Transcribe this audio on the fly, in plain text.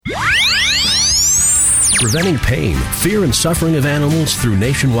preventing pain, fear, and suffering of animals through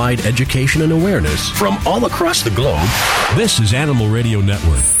nationwide education and awareness from all across the globe. This is Animal Radio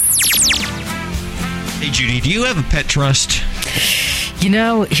Network. Hey, Judy, do you have a pet trust? You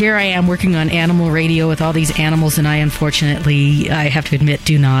know, here I am working on animal radio with all these animals, and I have to admit,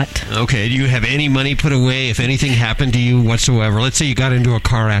 do not. Okay, do you have any money put away if anything happened to you whatsoever? Let's say you got into a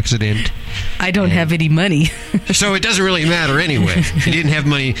car accident. I don't have any money. So it doesn't really matter anyway. If you didn't have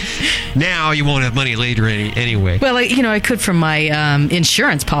money now, you won't have money later anyway. Well, I could from my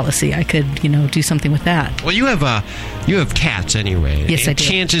insurance policy. I could, do something with that. Well, you have cats anyway. Yes, I do.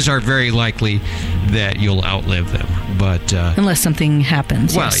 Chances are very likely that you'll outlive them, but unless something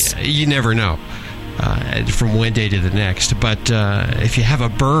happens. Well, yes. You never know from one day to the next. But if you have a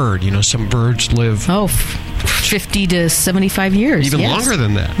bird, some birds live 50 to 75 years. Even longer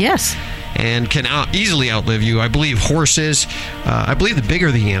than that. Yes. And can easily outlive you. I believe horses, the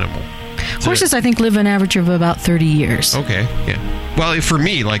bigger the animal. Horses, I think, live an average of about 30 years. Okay, yeah. Well, for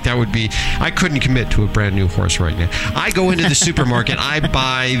me, that would be... I couldn't commit to a brand new horse right now. I go into the supermarket, I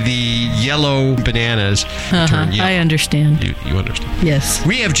buy the yellow bananas. Turn yellow. I understand. You understand. Yes.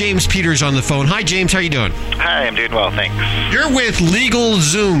 We have James Peters on the phone. Hi, James. How you doing? Hi, I'm doing well, thanks. You're with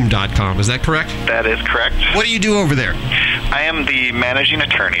LegalZoom.com. Is that correct? That is correct. What do you do over there? I am the managing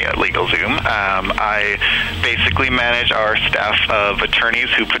attorney at LegalZoom. I basically manage our staff of attorneys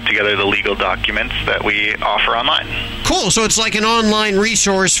who put together the legal documents that we offer online. Cool. So it's like an online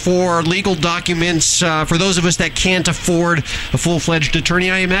resource for legal documents for those of us that can't afford a full-fledged attorney,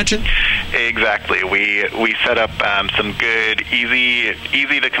 I imagine? Exactly. We set up some good,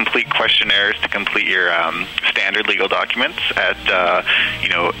 easy to complete questionnaires to complete your standard legal documents at,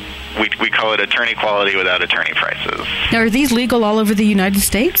 we call it attorney quality without attorney prices. Now, are these legal all over the United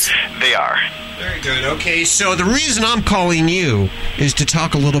States? They are. Very good. Okay, so the reason I'm calling you is to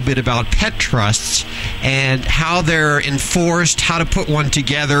talk a little bit about pet trusts and how they're enforced, how to put one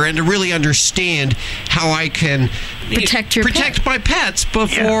together, and to really understand how I can protect my pets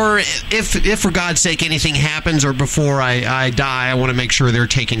before, if for God's sake anything happens or before I die, I want to make sure they're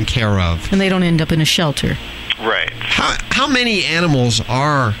taken care of. And they don't end up in a shelter. Right. How many animals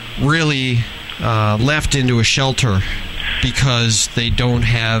are really left into a shelter because they don't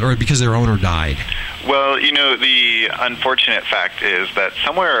have, or because their owner died? Well, the unfortunate fact is that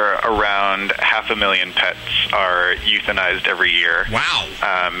somewhere around 500,000 pets are euthanized every year. Wow.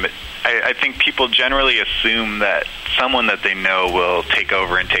 I think people generally assume that someone that they know will take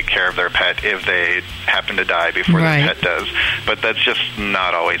over and take care of their pet if they happen to die before the pet does. But that's just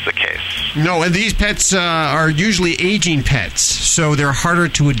not always the case. No, and these pets are usually aging pets, so they're harder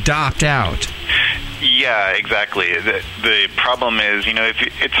to adopt out. Yeah, exactly. The problem is,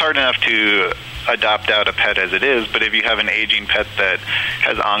 it's hard enough to adopt out a pet as it is, but if you have an aging pet that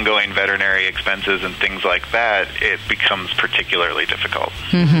has ongoing veterinary expenses and things like that, it becomes particularly difficult.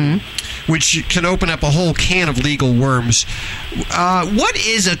 Mm-hmm. Which can open up a whole can of legal worms. What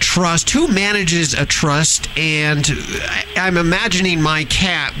is a trust? Who manages a trust? And I'm imagining my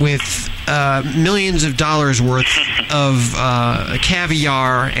cat with millions of dollars worth of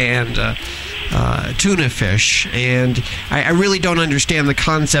caviar and tuna fish, and I really don't understand the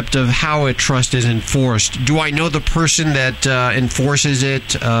concept of how a trust is enforced. Do I know the person that enforces it?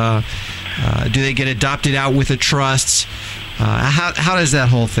 Do they get adopted out with the trusts? How does that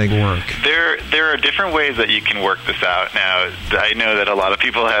whole thing work? There are different ways that you can work this out. Now, I know that a lot of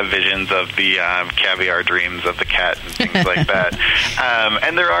people have visions of the caviar dreams of the cat and things like that.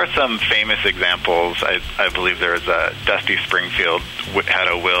 And there are some famous examples. I believe there was Dusty Springfield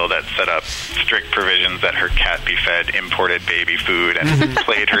had a will that set up strict provisions that her cat be fed imported baby food and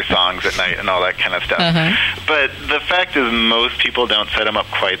played her songs at night and all that kind of stuff. But the fact is most people don't set them up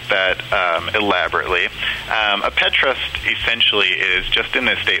quite that elaborately. A pet trust essentially is just an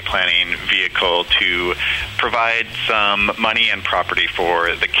estate planning vehicle to provide some money and property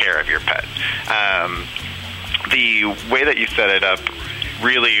for the care of your pet. The way that you set it up,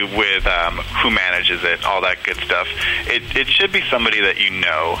 really with who manages it, all that good stuff, it should be somebody that you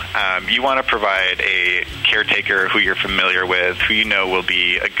know. You want to provide a caretaker who you're familiar with, who you know will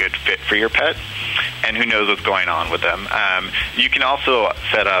be a good fit for your pet, and who knows what's going on with them. You can also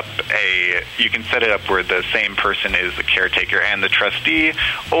set it up where the same person is the caretaker and the trustee,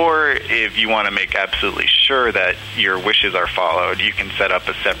 or if you want to make absolutely sure that your wishes are followed, you can set up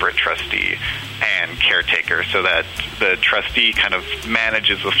a separate trustee and caretaker so that the trustee kind of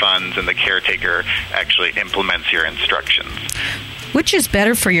manages the funds and the caretaker actually implements your instructions. Which is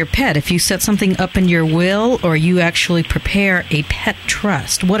better for your pet, if you set something up in your will or you actually prepare a pet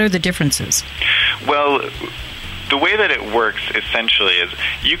trust? What are the differences? Well, the way that it works essentially is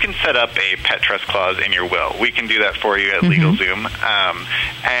you can set up a pet trust clause in your will. We can do that for you at LegalZoom,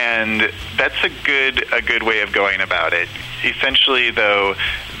 and that's a good way of going about it. Essentially, though,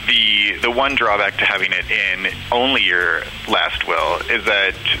 the one drawback to having it in only your last will is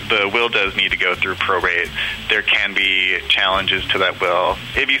that the will does need to go through probate. There can be challenges to that will.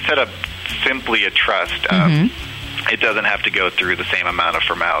 If you set up simply a trust, it doesn't have to go through the same amount of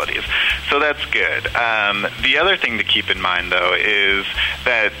formalities. So that's good. The other thing to keep in mind, though, is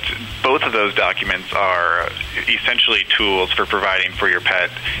that both of those documents are essentially tools for providing for your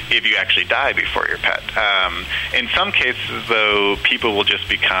pet if you actually die before your pet. In some cases, though, people will just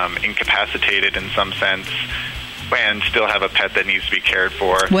become incapacitated in some sense and still have a pet that needs to be cared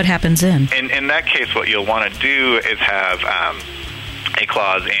for. What happens then? In that case, what you'll want to do is have a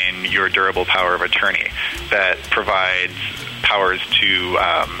clause in your durable power of attorney that provides powers to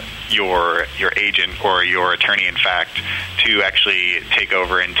your agent or your attorney, in fact, to actually take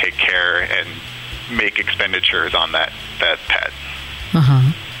over and take care and make expenditures on that pet.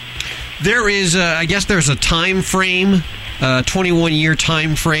 There is, I guess there's a time frame, 21-year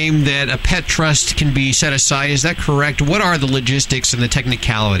time frame that a pet trust can be set aside. Is that correct? What are the logistics and the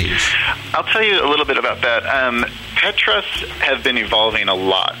technicalities? I'll tell you a little bit about that. Pet trusts have been evolving a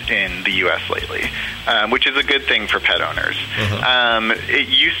lot in the U.S. lately, which is a good thing for pet owners. It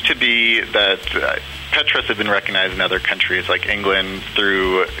used to be that pet trusts have been recognized in other countries like England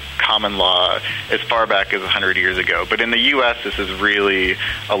through common law as far back as 100 years ago. But in the U.S., this is really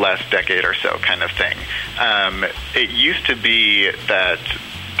a last decade or so kind of thing. It used to be that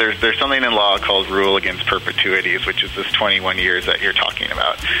there's something in law called rule against perpetuities, which is this 21 years that you're talking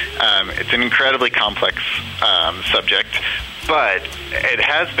about. It's an incredibly complex subject, but it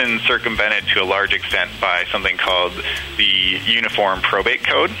has been circumvented to a large extent by something called the Uniform Probate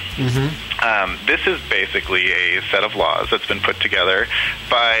Code. This is basically a set of laws that's been put together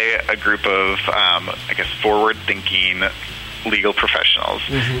by a group of, forward-thinking legal professionals.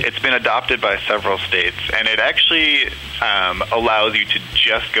 It's been adopted by several states, and it actually allows you to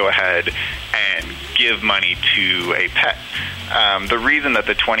just go ahead and give money to a pet. The reason that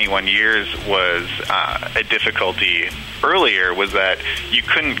the 21 years was a difficulty earlier was that you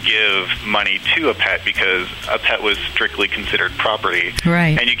couldn't give money to a pet because a pet was strictly considered property,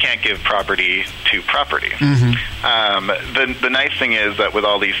 and you can't give property to property. The nice thing is that with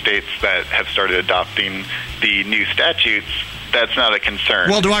all these states that have started adopting the new statutes, that's not a concern.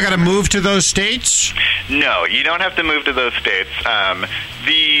 Well, do I got to move to those states? No, you don't have to move to those states.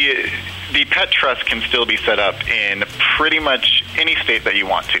 The pet trust can still be set up in pretty much any state that you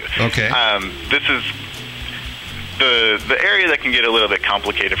want to. Okay. This is the area that can get a little bit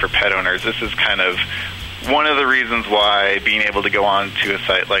complicated for pet owners. This is kind of one of the reasons why being able to go on to a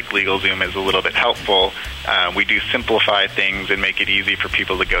site like LegalZoom is a little bit helpful. We do simplify things and make it easy for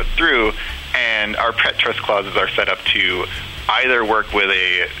people to go through, and our pet trust clauses are set up to either work with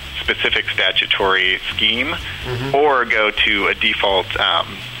a specific statutory scheme or go to a default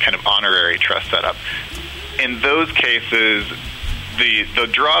kind of honorary trust setup. In those cases, the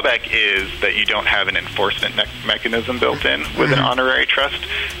drawback is that you don't have an enforcement mechanism built in with an honorary trust.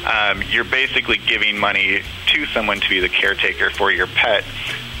 You're basically giving money to someone to be the caretaker for your pet,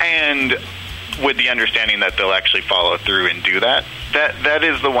 and with the understanding that they'll actually follow through and do that. That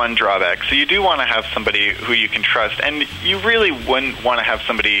is the one drawback. So you do want to have somebody who you can trust, and you really wouldn't want to have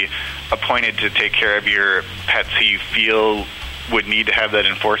somebody appointed to take care of your pets who you feel would need to have that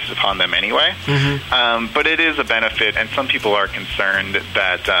enforced upon them anyway. But it is a benefit, and some people are concerned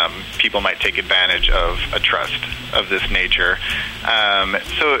that people might take advantage of a trust of this nature.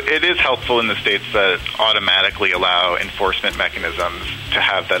 So it is helpful in the states that automatically allow enforcement mechanisms to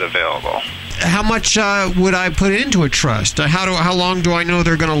have that available. How much would I put into a trust? How long do I know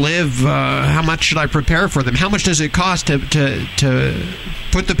they're going to live? How much should I prepare for them? How much does it cost to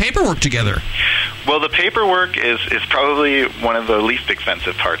put the paperwork together? Well, the paperwork is probably one of the least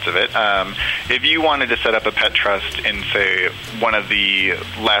expensive parts of it. If you wanted to set up a pet trust in, say, one of the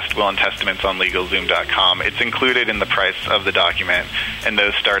last will and testaments on LegalZoom.com, it's included in the price of the document, and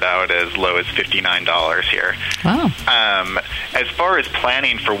those start out as low as $59 here. Wow. As far as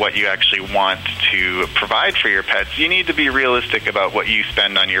planning for what you actually want to provide for your pets, you need to be realistic about what you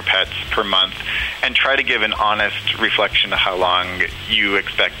spend on your pets per month and try to give an honest reflection of how long you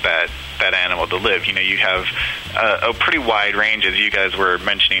expect that animal to live. You know, you have a pretty wide range, as you guys were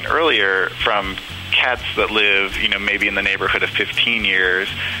mentioning earlier, from cats that live, maybe in the neighborhood of 15 years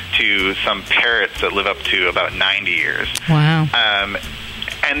to some parrots that live up to about 90 years. Wow.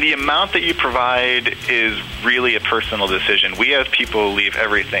 And the amount that you provide is really a personal decision. We have people leave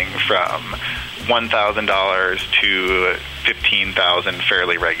everything from $1,000 to $15,000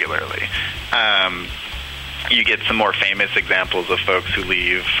 fairly regularly. You get some more famous examples of folks who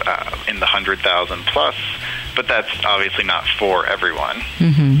leave in the 100,000 plus, but that's obviously not for everyone.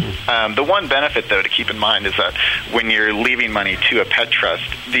 Mm-hmm. The one benefit, though, to keep in mind is that when you're leaving money to a pet trust,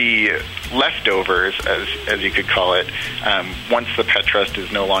 the leftovers, as you could call it, once the pet trust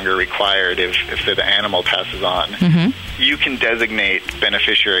is no longer required, if say the animal passes on, mm-hmm. you can designate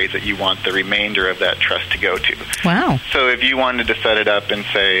beneficiaries that you want the remainder of that trust to go to. Wow. So if you wanted to set it up and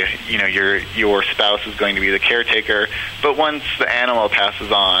say, you know, your spouse is going to be the caretaker, but once the animal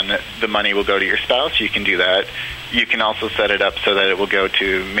passes on, the money will go to your spouse, you can do that. You can also set it up so that it will go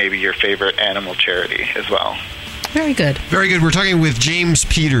to maybe your favorite animal charity as well. Very good. Very good. We're talking with James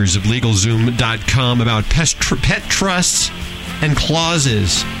Peters of LegalZoom.com about pet trusts and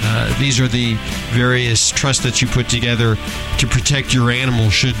clauses. These are the various trusts that you put together to protect your animal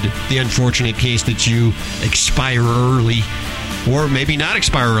should the unfortunate case that you expire early, or maybe not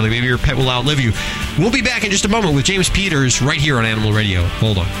expire early. Maybe your pet will outlive you. We'll be back in just a moment with James Peters right here on Animal Radio.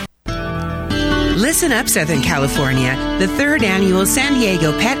 Hold on. Listen up, Southern California. The 3rd annual San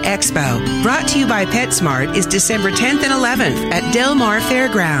Diego Pet Expo, brought to you by PetSmart, is December 10th and 11th at Del Mar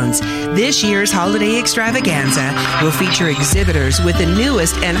Fairgrounds. This year's holiday extravaganza will feature exhibitors with the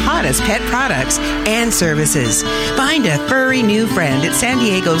newest and hottest pet products and services. Find a furry new friend at San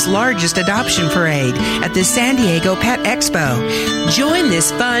Diego's largest adoption parade at the San Diego Pet Expo. Join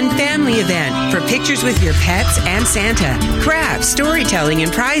this fun family event for pictures with your pets and Santa, crafts, storytelling,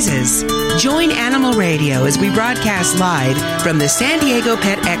 and prizes. Join Animal Radio as we broadcast live from the San Diego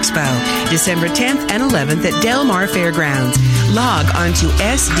Pet Expo, December 10th and 11th at Del Mar Fairgrounds. Log on to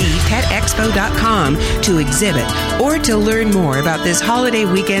sdpetexpo.com to exhibit or to learn more about this holiday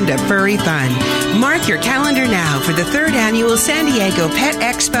weekend of furry fun. Mark your calendar now for the 3rd annual San Diego Pet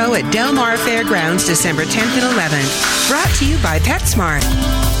Expo at Del Mar Fairgrounds, December 10th and 11th. Brought to you by PetSmart.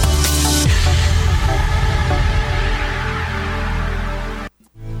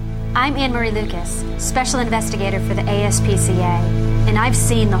 I'm Anne-Marie Lucas, Special Investigator for the ASPCA, and I've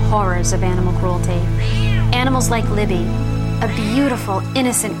seen the horrors of animal cruelty. Animals like Libby, a beautiful,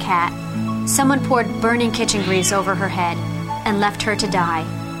 innocent cat. Someone poured burning kitchen grease over her head and left her to die.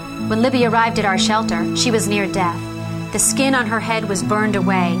 When Libby arrived at our shelter, she was near death. The skin on her head was burned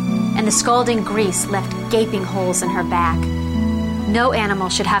away, and the scalding grease left gaping holes in her back. No animal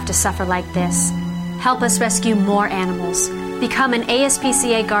should have to suffer like this. Help us rescue more animals. Become an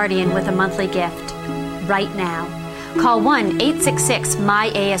ASPCA Guardian with a monthly gift. Right now. Call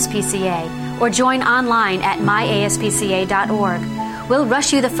 1-866-MY-ASPCA or join online at myaspca.org. We'll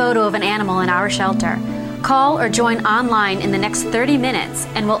rush you the photo of an animal in our shelter. Call or join online in the next 30 minutes,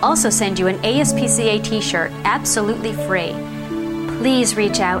 and we'll also send you an ASPCA t-shirt absolutely free. Please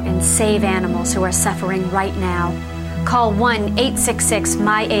reach out and save animals who are suffering right now. Call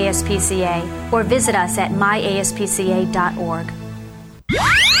 1-866-MY-ASPCA or visit us at myaspca.org.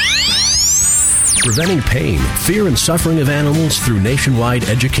 Preventing pain, fear, and suffering of animals through nationwide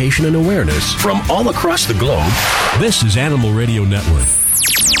education and awareness from all across the globe. This is Animal Radio Network.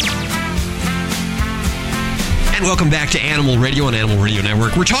 And welcome back to Animal Radio on Animal Radio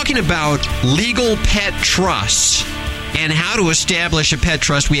Network. We're talking about legal pet trusts and how to establish a pet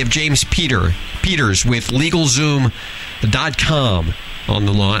trust. We have James Peters with LegalZoom.com on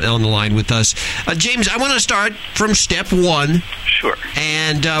the line with us. James, I want to start from step 1. Sure.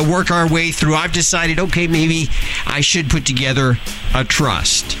 And work our way through. I've decided, okay, maybe I should put together a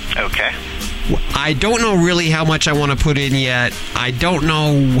trust. Okay. I don't know really how much I want to put in yet. I don't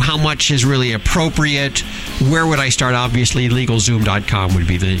know how much is really appropriate. Where would I start? Obviously, LegalZoom.com would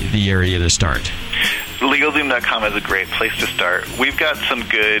be the area to start. LegalZoom.com is a great place to start. We've got some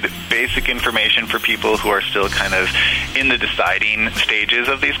good basic information for people who are still kind of in the deciding stages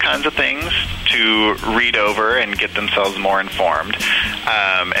of these kinds of things to read over and get themselves more informed.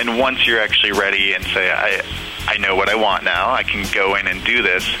 And once you're actually ready and say, I know what I want now, I can go in and do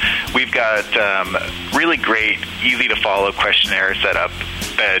this, we've got really great, easy-to-follow questionnaires set up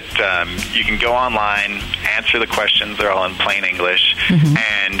that you can go online, answer the questions, they're all in plain English,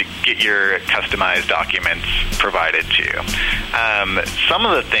 and get your customized documents provided to you. Some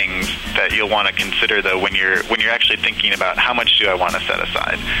of the things that you'll want to consider, though, when you're actually thinking about how much do I want to set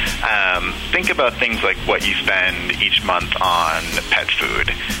aside, think about things like what you spend each month on pet food,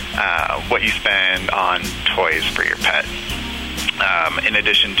 what you spend on toys for your pet, in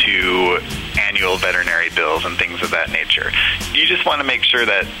addition to annual veterinary bills and things of that nature. You just want to make sure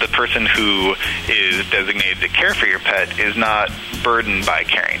that the person who is designated to care for your pet is not burdened by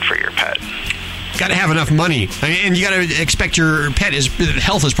caring for your pet. got to have enough money, and you got to expect your pet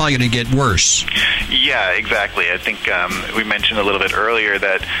health is probably going to get worse. Yeah, exactly. I think we mentioned a little bit earlier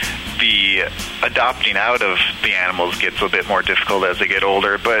that the adopting out of the animals gets a bit more difficult as they get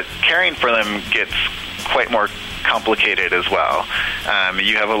older, but caring for them gets quite more complicated as well.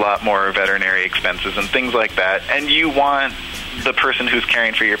 You have a lot more veterinary expenses and things like that, and you want the person who's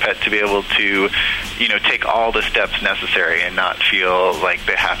caring for your pet to be able to, take all the steps necessary and not feel like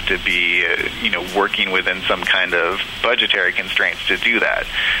they have to be, working within some kind of budgetary constraints to do that.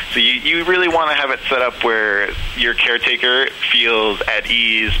 So you really want to have it set up where your caretaker feels at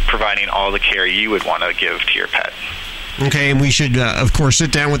ease providing all the care you would want to give to your pet. Okay, and we should, of course,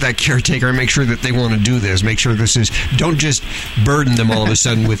 sit down with that caretaker and make sure that they want to do this. Make sure don't just burden them all of a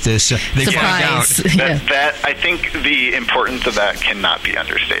sudden with this. They find out. That I think the importance of that cannot be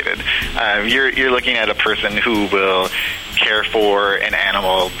understated. You're looking at a person who will care for an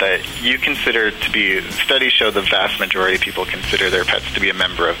animal that you consider to be, studies show the vast majority of people consider their pets to be a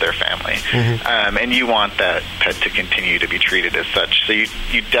member of their family. Mm-hmm. And you want that pet to continue to be treated as such. So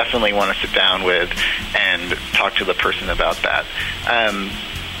you definitely want to sit down with and talk to the person about that.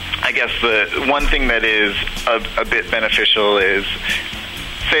 I guess the one thing that is a bit beneficial is,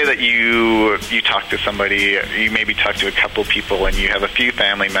 say that you talk to somebody, you maybe talk to a couple people, and you have a few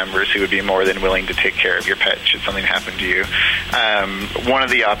family members who would be more than willing to take care of your pet should something happen to you. One of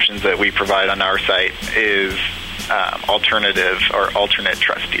the options that we provide on our site is alternative or alternate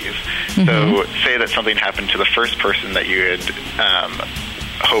trustees. Mm-hmm. So say that something happened to the first person that you had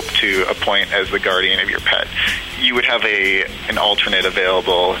hope to appoint as the guardian of your pet. You would have an alternate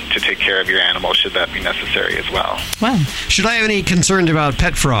available to take care of your animal should that be necessary as well. Wow. Should I have any concerns about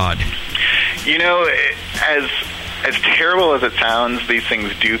pet fraud? As terrible as it sounds, these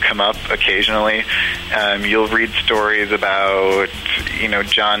things do come up occasionally. You'll read stories about,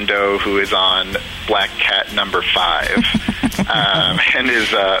 John Doe who is on black cat number 5 and is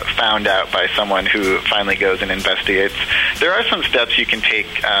found out by someone who finally goes and investigates. There are some steps you can take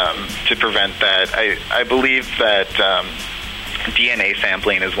to prevent that. I believe that DNA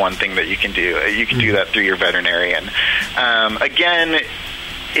sampling is one thing that you can do. You can do that through your veterinarian. Again,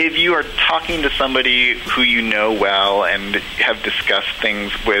 if you are talking to somebody who you know well and have discussed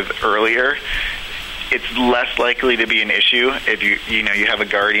things with earlier, it's less likely to be an issue if you have a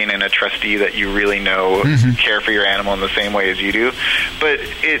guardian and a trustee that you really know care for your animal in the same way as you do. But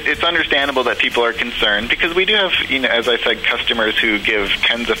it's understandable that people are concerned because we do have, as I said, customers who give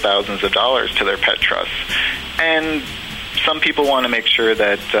tens of thousands of dollars to their pet trusts. And some people want to make sure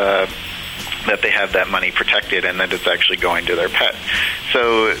that they have that money protected and that it's actually going to their pet.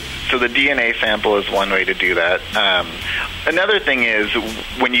 So the DNA sample is one way to do that. Another thing is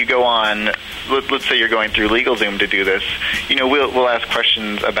when you go on, let's say you're going through LegalZoom to do this, we'll ask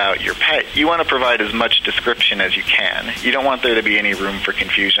questions about your pet. You want to provide as much description as you can. You don't want there to be any room for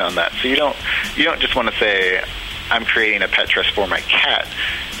confusion on that. So you don't just want to say, I'm creating a pet trust for my cat.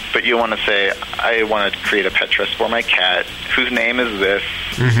 But you want to say, I want to create a pet trust for my cat, whose name is this,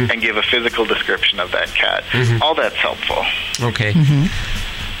 and give a physical description of that cat. All that's helpful. Okay.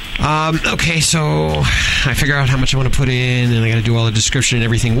 Okay, so I figure out how much I want to put in, and I got to do all the description and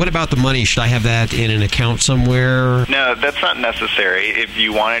everything. What about the money? Should I have that in an account somewhere? No, that's not necessary. If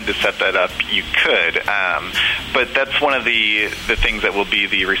you wanted to set that up, you could. But that's one of the things that will be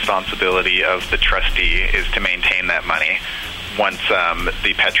the responsibility of the trustee is to maintain that money once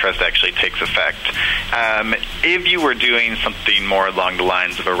the pet trust actually takes effect. If you were doing something more along the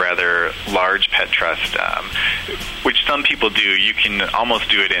lines of a rather large pet trust, which some people do, you can almost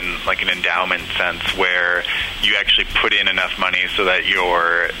do it in like an endowment sense where you actually put in enough money so that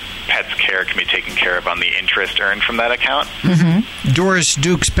your pet's care can be taken care of on the interest earned from that account. Doris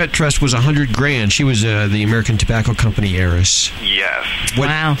Duke's pet trust was $100,000. She was the American Tobacco Company heiress. Yes.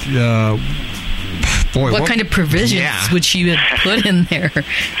 Wow. Boy, what kind of provisions would she have put in there?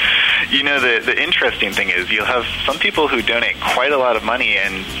 The interesting thing is you'll have some people who donate quite a lot of money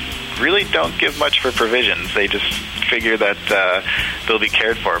and really don't give much for provisions. They just figure that they'll be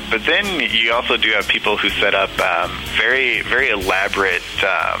cared for. But then you also do have people who set up very, very elaborate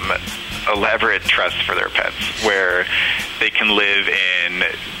trusts for their pets where they can live in,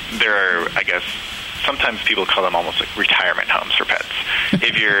 there are, I guess, sometimes people call them almost like retirement homes for pets.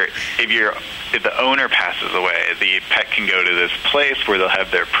 If the owner passes away, the pet can go to this place where they'll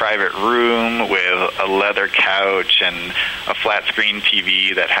have their private room with a leather couch and a flat screen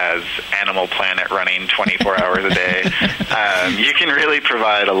TV that has Animal Planet running 24 hours a day. You can really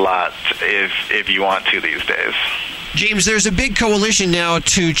provide a lot if you want to these days. James, there's a big coalition now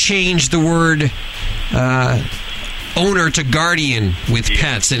to change the word owner to guardian with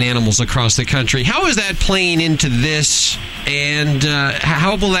pets and animals across the country. How is that playing into this, and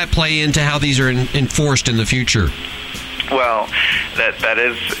how will that play into how these are enforced in the future? Well, that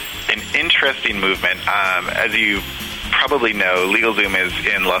is an interesting movement. As you probably know, LegalZoom is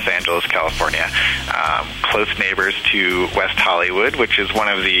in Los Angeles, California, close neighbors to West Hollywood, which is one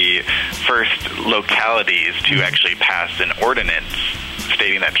of the first localities to actually pass an ordinance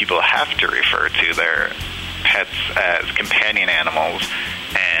stating that people have to refer to their pets as companion animals,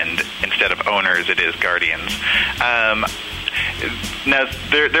 and instead of owners, it is guardians. Now,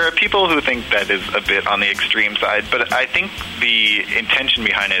 there are people who think that is a bit on the extreme side, but I think the intention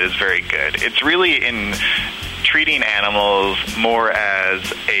behind it is very good. It's really in treating animals more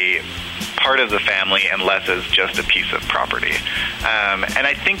as a part of the family and less as just a piece of property. And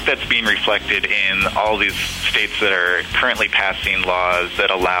I think that's being reflected in all these states that are currently passing laws that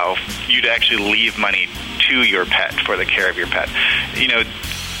allow you to actually leave money to your pet for the care of your pet. You know,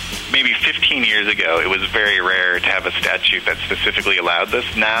 maybe 15 years ago, it was very rare to have a statute that specifically allowed this.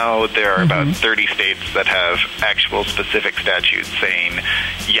 Now there are about 30 states that have actual specific statutes saying,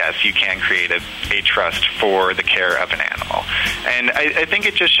 yes, you can create a trust for the care of an animal. And I think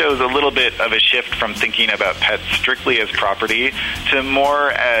it just shows a little bit of a shift from thinking about pets strictly as property to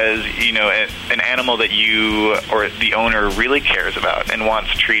more as, you know, an animal that you or the owner really cares about and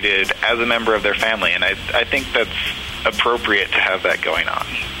wants treated as a member of their family. And I think that's appropriate to have that going on.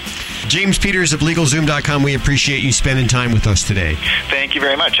 James Peters of LegalZoom.com, we appreciate you spending time with us today. Thank you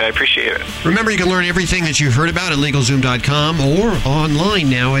very much. I appreciate it. Remember, you can learn everything that you've heard about at LegalZoom.com or online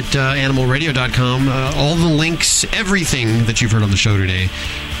now at AnimalRadio.com. All the links, everything that you've heard on the show today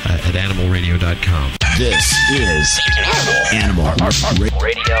at AnimalRadio.com. This is Animal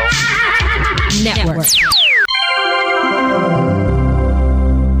Radio Network.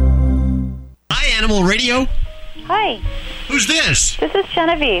 Hi, Animal Radio. Hi. Who's this? This is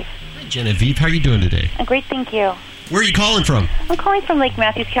Genevieve. Hi, Genevieve. How are you doing today? Great, thank you. Where are you calling from? I'm calling from Lake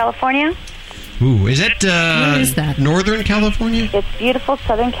Matthews, California. Ooh, is that, Where is that? Northern California? It's beautiful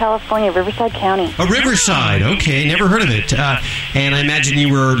Southern California, Riverside County. Oh, Riverside. Okay, never heard of it. And I imagine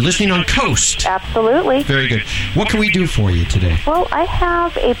you were listening on Coast. Absolutely. Very good. What can we do for you today? Well, I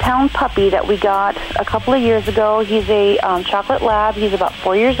have a pound puppy that we got a couple of years ago. He's a chocolate lab. He's about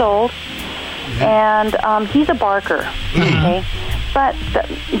 4 years old. And he's a barker, okay? But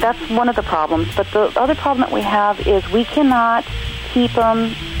that's one of the problems. But the other problem that we have is we cannot keep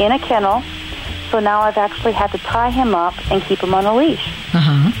him in a kennel. So now I've actually had to tie him up and keep him on a leash.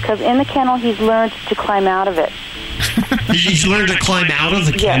 Because in the kennel, he's learned to climb out of it. He's learned to climb out of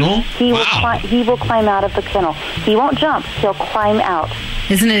the kennel? Yes, he will climb out of the kennel. He won't jump. He'll climb out.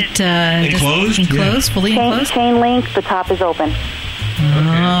 Isn't it enclosed? Enclosed? Fully enclosed? Chain link, the top is open.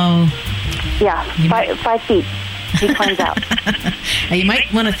 Oh. Yeah, 5 feet. He climbs out. You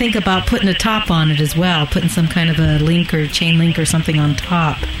might want to think about putting a top on it as well, putting some kind of a link or chain link or something on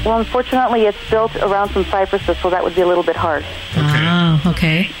top. Well, unfortunately, it's built around some cypresses, so that would be a little bit hard. Oh,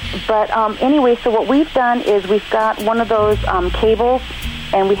 okay. But anyway, so what we've done is we've got one of those cables,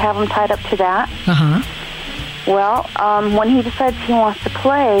 and we have him tied up to that. Well, when he decides he wants to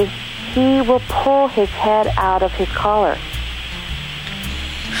play, he will pull his head out of his collar.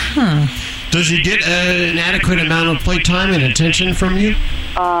 Does he get an adequate amount of playtime and attention from you?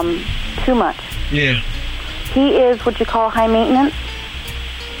 Too much. Yeah. He is what you call high maintenance.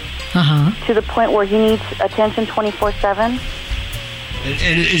 To the point where he needs attention 24/7.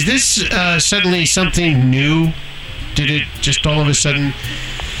 And is this suddenly something new? Did it just all of a sudden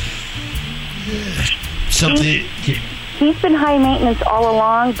something? He's been high maintenance all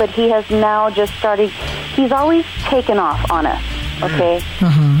along, but he has now just started. He's always taken off on us. Okay,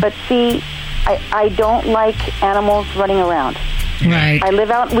 but see, I don't like animals running around. Right. We live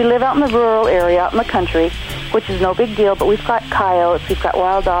out in the rural area, out in the country, which is no big deal. But we've got coyotes, we've got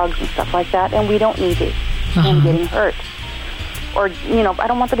wild dogs and stuff like that, and we don't need him getting hurt. Or I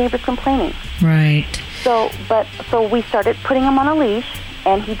don't want the neighbors complaining. Right. So we started putting him on a leash,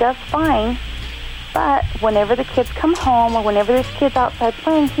 and he does fine. But whenever the kids come home or whenever there's kids outside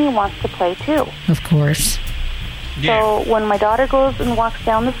playing, he wants to play too. Of course. So when my daughter goes and walks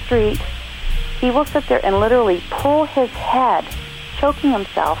down the street, he will sit there and literally pull his head, choking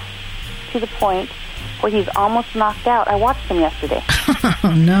himself to the point where he's almost knocked out. I watched him yesterday.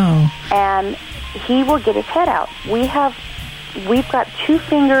 Oh, no. And he will get his head out. We've got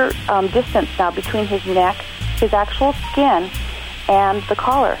 2-finger distance now between his neck, his actual skin, and the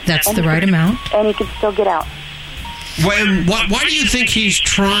collar. That's the right amount. And he can still get out. Why do you think he's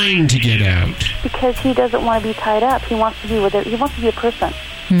trying to get out? Because he doesn't want to be tied up. He wants to be with it. He wants to be a person.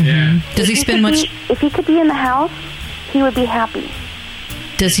 Yeah. Does he spend much? If he could be in the house, he would be happy.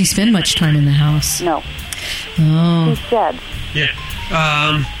 Does he spend much time in the house? No. Oh. He's dead. Yeah.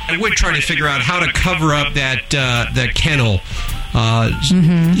 I would try to figure out how to cover up that kennel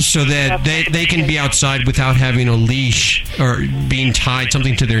so that they can be outside without having a leash or being tied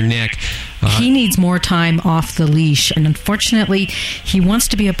something to their neck. He needs more time off the leash, and unfortunately, he wants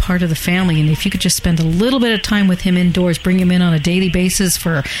to be a part of the family. And if you could just spend a little bit of time with him indoors, bring him in on a daily basis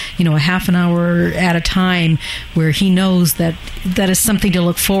for, a half an hour at a time, where he knows that is something to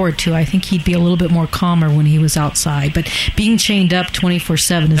look forward to. I think he'd be a little bit more calmer when he was outside. But being chained up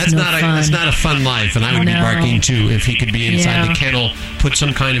 24/7 is no fun. That's not a fun life, and I would be barking too if he could be inside the kennel. Put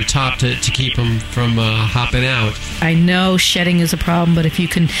some kind of top to keep him from hopping out. I know shedding is a problem, but if you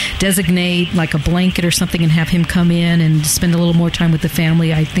can designate like a blanket or something and have him come in and spend a little more time with the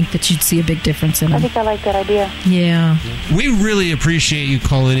family, I think that you'd see a big difference in him. I think I like that idea. Yeah. We really appreciate you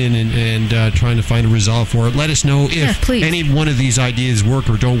calling in and trying to find a resolve for it. Let us know if any one of these ideas work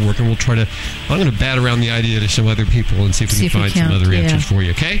or don't work, and we'll try to... I'm going to bat around the idea to some other people and see if we can find some other answers for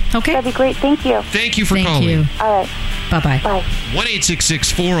you, okay? Okay. That'd be great. Thank you. Thank you for calling. You. All right. Bye-bye. Bye.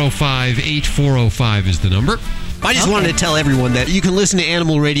 1-866-405-8405 is the number. I just wanted to tell everyone that you can listen to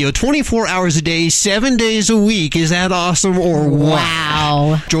Animal Radio 24 hours a day, 7 days a week. Is that awesome or what?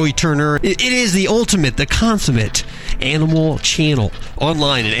 Wow. Joey Turner. It is the ultimate, the consummate animal channel.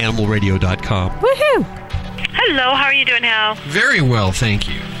 Online at animalradio.com. Woohoo! Hello, how are you doing, Hal? Very well, thank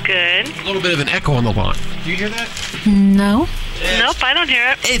you. Good. A little bit of an echo on the line. Do you hear that? No. Nope, I don't hear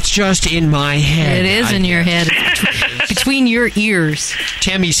it. It's just in my head. It is in your head. It's between your ears.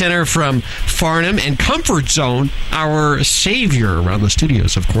 Tammy Center from Farnham and Comfort Zone, our savior around the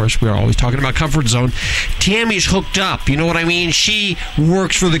studios, of course. We're always talking about Comfort Zone. Tammy's hooked up. You know what I mean? She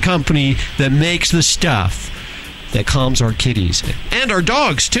works for the company that makes the stuff that calms our kitties. And our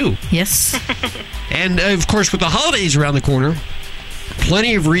dogs, too. Yes. And, of course, with the holidays around the corner,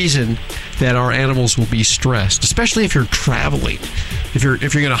 plenty of reason that our animals will be stressed, especially if you're traveling. If you're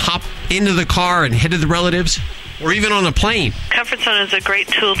going to hop into the car and head to the relatives, or even on a plane. Comfort Zone is a great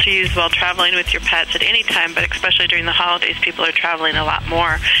tool to use while traveling with your pets at any time, but especially during the holidays, people are traveling a lot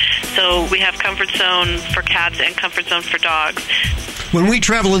more. So we have Comfort Zone for cats and Comfort Zone for dogs. When we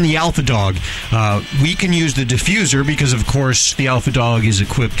travel in the Alpha Dog, we can use the diffuser because, of course, the Alpha Dog is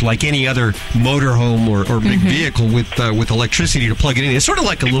equipped like any other motorhome or big vehicle with electricity to plug it in. It's sort of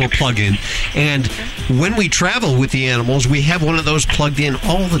like a little plug-in. And when we travel with the animals, we have one of those plugged in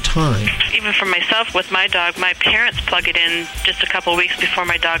all the time. Even for myself, with my dog, my parents plug it in just a couple weeks before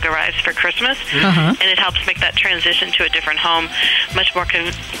my dog arrives for Christmas, and it helps make that transition to a different home much more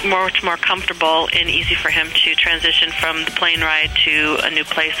comfortable and easy for him to transition from the plane ride to a new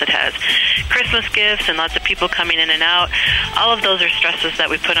place that has Christmas gifts and lots of people coming in and out. All of those are stresses that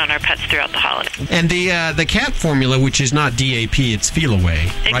we put on our pets throughout the holiday. And the cat formula, which is not DAP, it's Feel Away,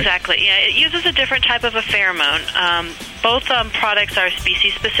 right? Exactly. Yeah, it uses a different type of a pheromone. Both products are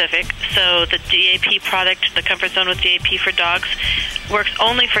species-specific, so the DAP product, the Comfort Zone with DAP for dogs, works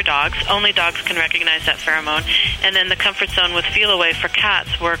only for dogs. Only dogs can recognize that pheromone. And then the Comfort Zone with Feel Away for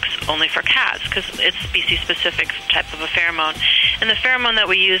cats works only for cats because it's species-specific type of a pheromone. And the pheromone that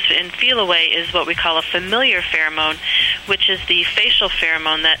we use in Feel Away is what we call a familiar pheromone, which is the facial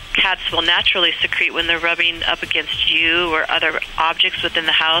pheromone that cats will naturally secrete when they're rubbing up against you or other objects within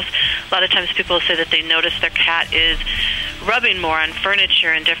the house. A lot of times people say that they notice their cat is rubbing more on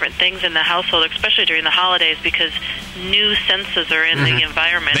furniture and different things in the household, especially during the holidays, because new senses are in the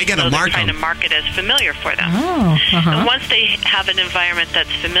environment. They gotta so mark they're trying them. to mark it as familiar for them. Oh, And once they have an environment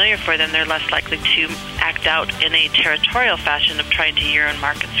that's familiar for them, they're less likely to act out in a territorial fashion of trying to year and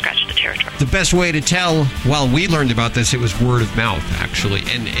mark and scratch the territory. The best way to tell, well, we learned about this, it was word of mouth, actually.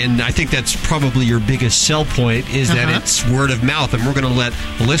 And I think that's probably your biggest sell point, is that it's word of mouth. And we're going to let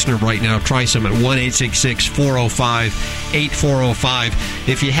the listener right now try some at 1-866-405-8405.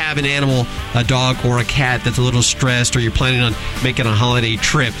 If you have an animal, a dog or a cat that's a little stressed, or you're planning on making a holiday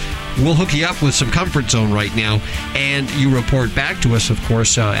trip, we'll hook you up with some Comfort Zone right now, and you report back to us, of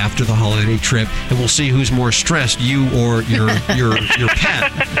course, after the holiday trip, and we'll see who's more stressed, you or your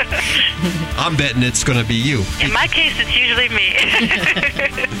pet. I'm betting it's going to be you. In my case, it's usually me.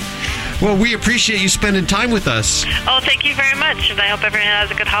 Well, we appreciate you spending time with us. Oh, thank you very much, and I hope everyone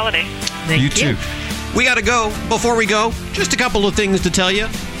has a good holiday. You too. We got to go. Before we go, just a couple of things to tell you.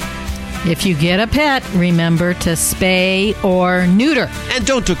 If you get a pet, remember to spay or neuter. And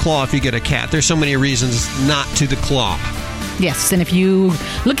don't declaw if you get a cat. There's so many reasons not to declaw. Yes, and if you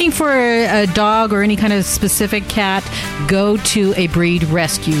looking for a dog or any kind of specific cat, go to a breed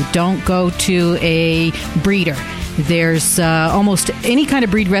rescue. Don't go to a breeder. There's almost any kind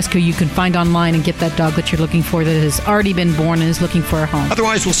of breed rescue you can find online and get that dog that you're looking for that has already been born and is looking for a home.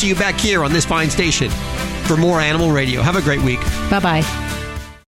 Otherwise, we'll see you back here on this fine station for more Animal Radio. Have a great week. Bye-bye.